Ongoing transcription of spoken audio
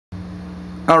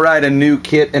Alright, a new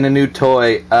kit and a new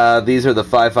toy. These are the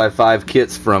 555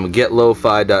 kits from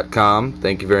getlofi.com.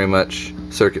 Thank you very much,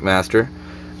 Circuit Master.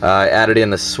 I added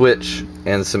in a switch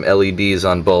and some LEDs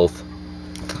on both.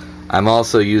 I'm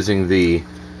also using the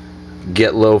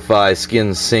GetLoFi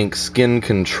SkinSink skin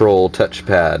control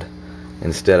touchpad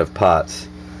instead of pots.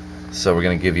 So we're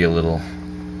going to give you a little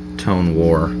tone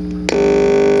war.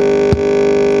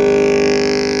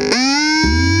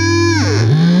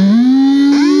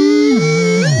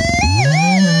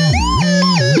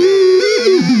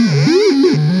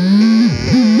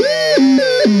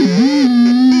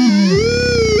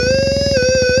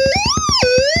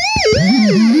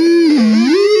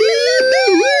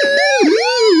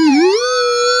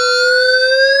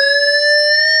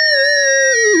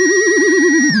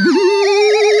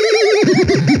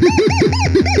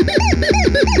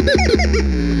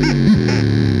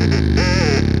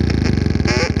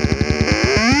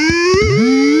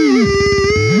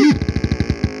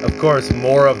 Of course,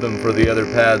 more of them for the other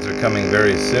pads are coming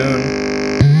very soon.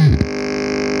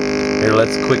 Here,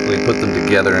 let's quickly put them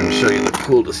together and show you the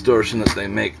cool distortion that they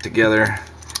make together.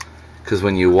 Because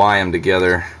when you wire them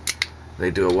together, they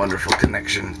do a wonderful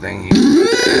connection thing.